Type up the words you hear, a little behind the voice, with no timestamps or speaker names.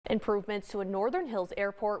Improvements to a Northern Hills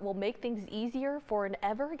airport will make things easier for an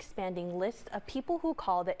ever-expanding list of people who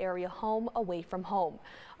call the area home away from home.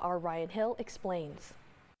 Our Ryan Hill explains.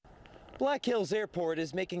 Black Hills Airport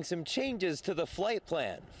is making some changes to the flight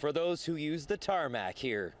plan for those who use the tarmac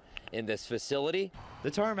here. In this facility,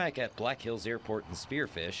 the tarmac at Black Hills Airport in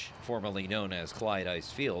Spearfish, formerly known as Clyde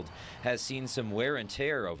Ice Field, has seen some wear and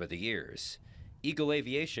tear over the years. Eagle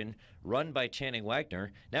Aviation, run by Channing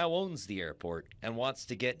Wagner, now owns the airport and wants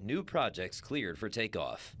to get new projects cleared for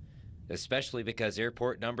takeoff. Especially because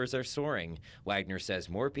airport numbers are soaring, Wagner says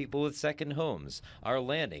more people with second homes are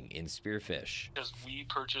landing in Spearfish. Because we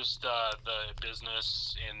purchased the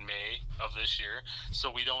business in May of this year, so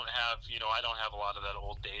we don't have, I don't have a lot of that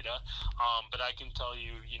old data, but I can tell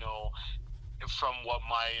you, from what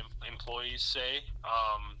my employees say,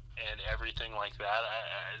 and everything like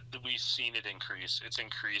that, we've seen it increase. It's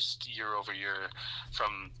increased year over year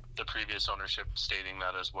from the previous ownership stating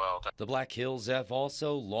that as well. The Black Hills have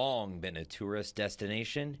also long been a tourist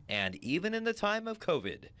destination, and even in the time of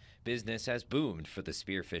COVID, business has boomed for the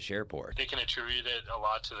Spearfish Airport. They can attribute it a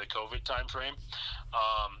lot to the COVID time frame.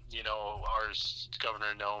 Our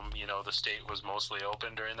Governor Noem, the state was mostly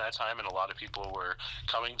open during that time, and a lot of people were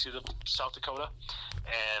coming to the South Dakota.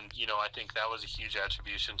 And, I think that was a huge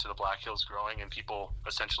attribution to the Black Hills growing and people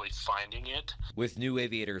essentially finding it. With new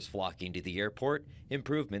aviators flocking to the airport,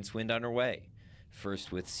 improvements went underway.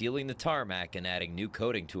 First with sealing the tarmac and adding new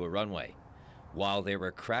coating to a runway. While there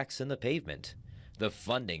were cracks in the pavement, the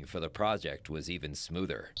funding for the project was even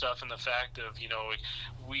smoother. Stuff in the fact of,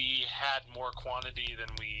 we had more quantity than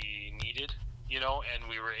we needed, and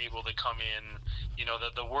we were able to come in,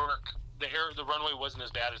 the work. The runway wasn't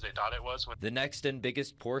as bad as they thought it was. The next and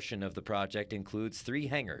biggest portion of the project includes 3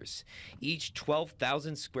 hangars, each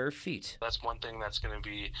 12,000 square feet. That's one thing that's going to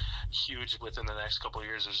be huge within the next couple of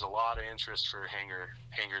years. There's a lot of interest for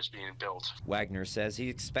hangars being built. Wagner says he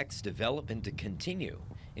expects development to continue,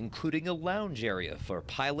 including a lounge area for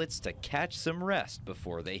pilots to catch some rest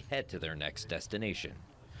before they head to their next destination.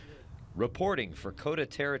 Reporting for COTA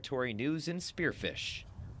Territory News in Spearfish,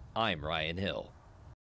 I'm Ryan Hill.